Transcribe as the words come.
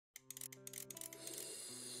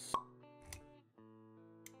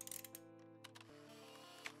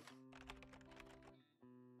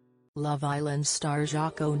Love Island star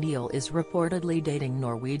Jacques O'Neill is reportedly dating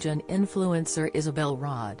Norwegian influencer Isabel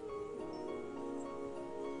Raad.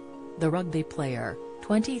 The rugby player,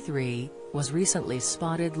 23, was recently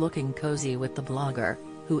spotted looking cozy with the blogger,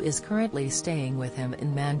 who is currently staying with him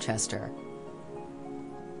in Manchester.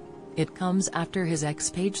 It comes after his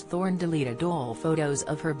ex-page Thorne deleted all photos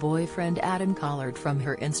of her boyfriend Adam Collard from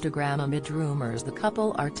her Instagram amid rumors the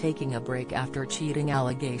couple are taking a break after cheating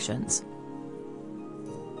allegations.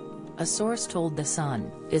 A source told The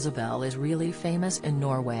Sun, Isabel is really famous in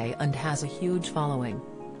Norway and has a huge following.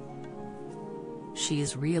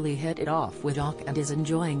 She's really hit it off with Jacques and is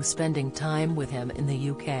enjoying spending time with him in the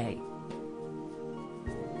UK.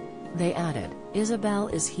 They added, Isabel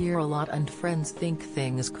is here a lot and friends think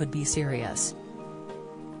things could be serious.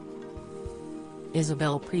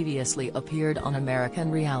 Isabel previously appeared on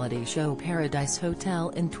American reality show Paradise Hotel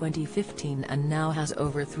in 2015 and now has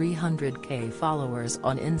over 300k followers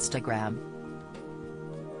on Instagram.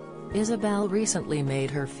 Isabel recently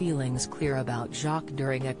made her feelings clear about Jacques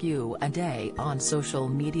during a Q&A on social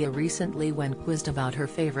media recently when quizzed about her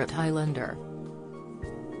favorite Highlander.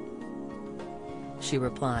 She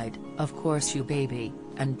replied, "Of course you baby,"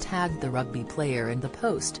 and tagged the rugby player in the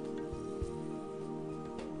post.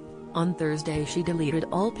 On Thursday she deleted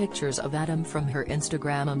all pictures of Adam from her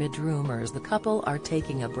Instagram amid rumors the couple are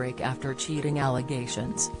taking a break after cheating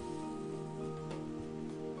allegations.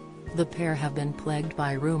 The pair have been plagued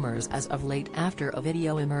by rumors as of late after a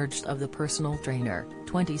video emerged of the personal trainer,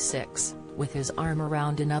 26, with his arm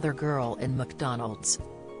around another girl in McDonald's.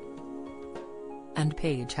 And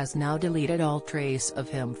Paige has now deleted all trace of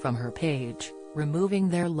him from her page, removing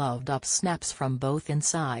their loved-up snaps from both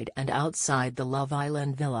inside and outside the Love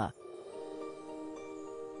Island villa.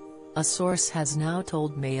 A source has now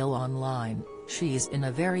told Mail Online, she's in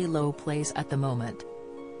a very low place at the moment.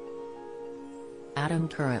 Adam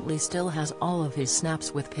currently still has all of his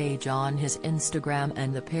snaps with Paige on his Instagram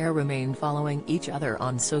and the pair remain following each other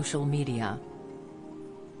on social media.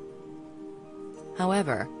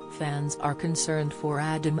 However, fans are concerned for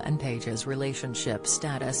Adam and Paige's relationship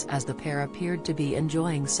status as the pair appeared to be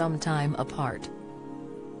enjoying some time apart.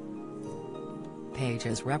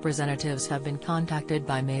 Paige's representatives have been contacted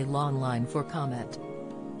by Mail Online for comment.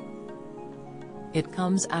 It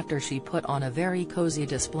comes after she put on a very cozy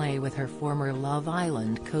display with her former Love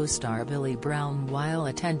Island co-star Billy Brown while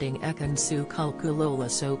attending Ekansu Kulkulola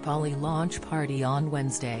Sopali launch party on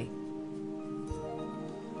Wednesday.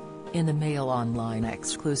 In the Mail Online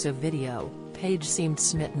exclusive video, Paige seemed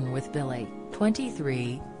smitten with Billy,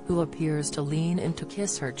 23, who appears to lean in to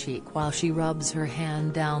kiss her cheek while she rubs her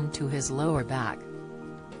hand down to his lower back.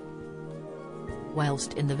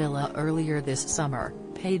 Whilst in the villa earlier this summer,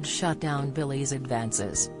 Paige shut down Billy's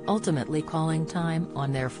advances, ultimately calling time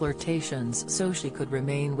on their flirtations so she could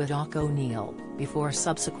remain with Jacques O'Neill, before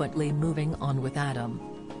subsequently moving on with Adam.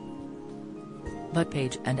 But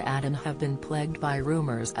Paige and Adam have been plagued by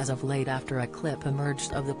rumors as of late after a clip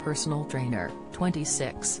emerged of the personal trainer,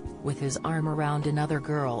 26, with his arm around another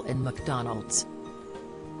girl in McDonald's.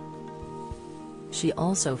 She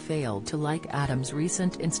also failed to like Adam's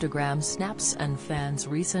recent Instagram snaps and fans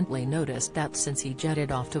recently noticed that since he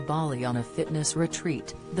jetted off to Bali on a fitness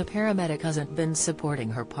retreat, the paramedic hasn't been supporting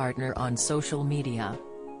her partner on social media.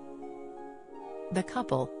 The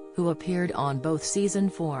couple, who appeared on both Season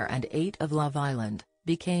 4 and 8 of Love Island,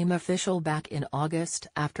 became official back in August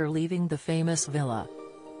after leaving the famous villa.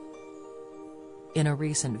 In a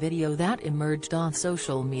recent video that emerged on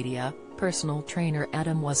social media, personal trainer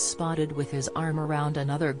Adam was spotted with his arm around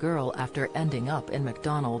another girl after ending up in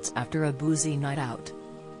McDonald's after a boozy night out.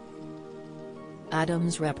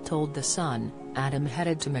 Adam's rep told The Sun, Adam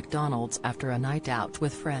headed to McDonald's after a night out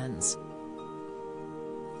with friends.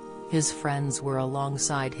 His friends were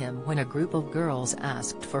alongside him when a group of girls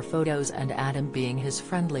asked for photos and Adam, being his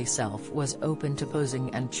friendly self, was open to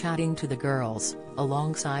posing and chatting to the girls,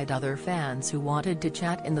 alongside other fans who wanted to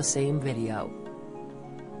chat in the same video.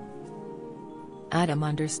 Adam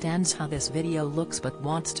understands how this video looks but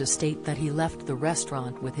wants to state that he left the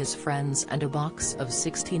restaurant with his friends and a box of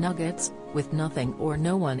 60 nuggets, with nothing or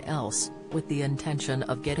no one else, with the intention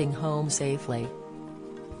of getting home safely.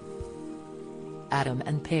 Adam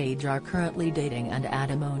and Paige are currently dating and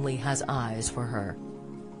Adam only has eyes for her.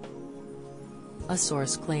 A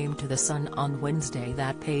source claimed to The Sun on Wednesday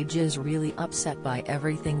that Paige is really upset by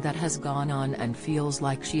everything that has gone on and feels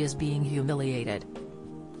like she is being humiliated.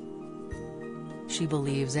 She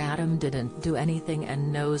believes Adam didn't do anything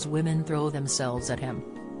and knows women throw themselves at him.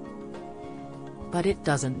 But it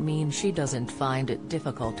doesn't mean she doesn't find it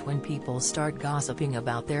difficult when people start gossiping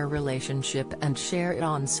about their relationship and share it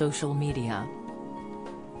on social media.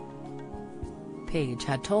 Paige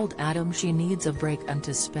had told Adam she needs a break and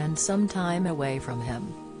to spend some time away from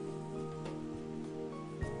him.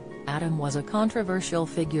 Adam was a controversial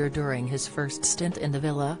figure during his first stint in the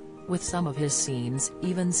villa, with some of his scenes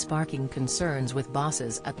even sparking concerns with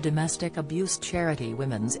bosses at domestic abuse charity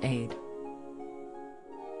Women's Aid.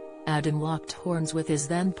 Adam locked horns with his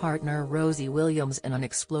then-partner Rosie Williams in an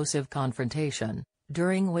explosive confrontation,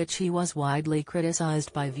 during which he was widely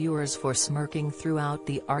criticized by viewers for smirking throughout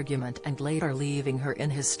the argument and later leaving her in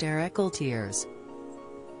hysterical tears.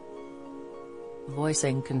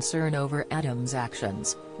 Voicing concern over Adam's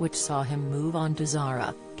actions, which saw him move on to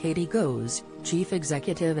Zara, Katie Goes, chief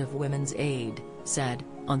executive of Women's Aid, said,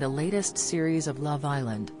 on the latest series of Love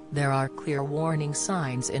Island, there are clear warning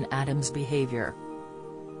signs in Adam's behavior.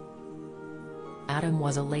 Adam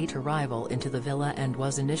was a late arrival into the villa and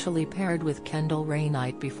was initially paired with Kendall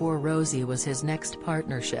Rae before Rosie was his next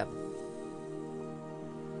partnership.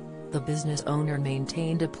 The business owner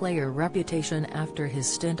maintained a player reputation after his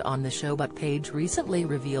stint on the show, but Paige recently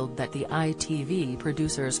revealed that the ITV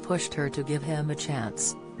producers pushed her to give him a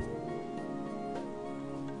chance.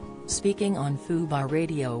 Speaking on Fubar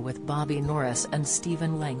Radio with Bobby Norris and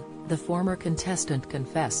Stephen Lang, the former contestant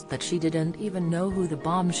confessed that she didn't even know who the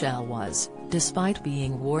bombshell was, despite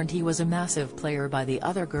being warned he was a massive player by the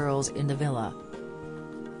other girls in the villa.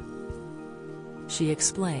 She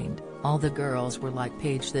explained, all the girls were like,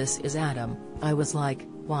 Paige, this is Adam. I was like,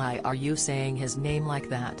 why are you saying his name like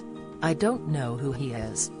that? I don't know who he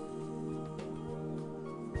is.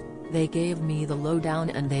 They gave me the lowdown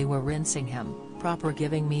and they were rinsing him, proper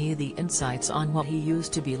giving me the insights on what he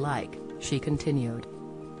used to be like, she continued.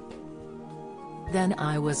 Then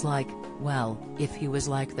I was like, well, if he was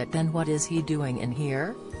like that, then what is he doing in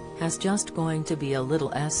here? Has just going to be a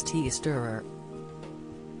little ST stirrer.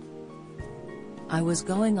 I was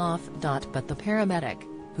going off. But the paramedic,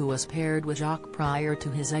 who was paired with Jacques prior to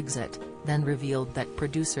his exit, then revealed that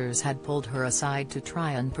producers had pulled her aside to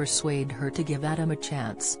try and persuade her to give Adam a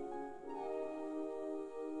chance.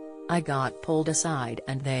 I got pulled aside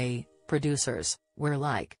and they, producers, were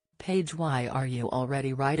like, Paige, why are you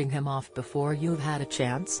already writing him off before you've had a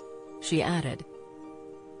chance? She added.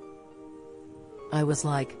 I was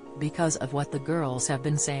like, because of what the girls have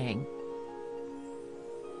been saying.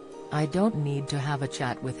 I don't need to have a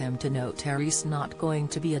chat with him to know Terry's not going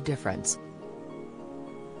to be a difference.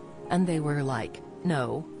 And they were like,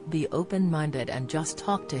 no, be open-minded and just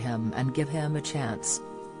talk to him and give him a chance.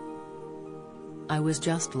 I was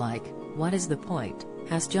just like, what is the point?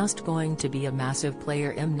 Has just going to be a massive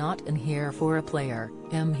player. I'm not in here for a player,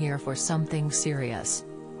 I'm here for something serious.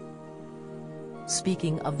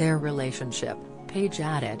 Speaking of their relationship, Paige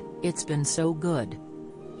added, it's been so good.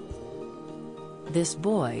 This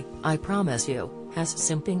boy, I promise you, has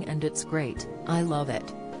simping and it's great, I love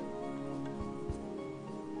it.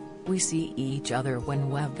 We see each other when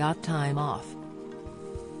we've got time off.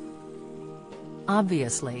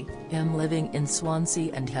 Obviously, I'm living in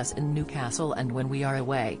Swansea and Hess in Newcastle, and when we are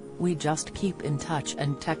away, we just keep in touch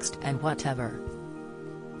and text and whatever.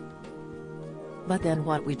 But then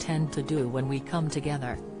what we tend to do when we come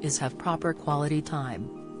together, is have proper quality time.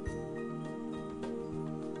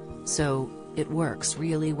 So, it works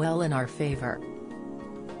really well in our favor.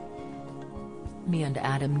 Me and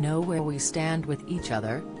Adam know where we stand with each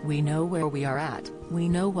other, we know where we are at, we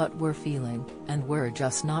know what we're feeling, and we're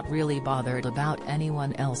just not really bothered about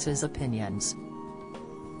anyone else's opinions.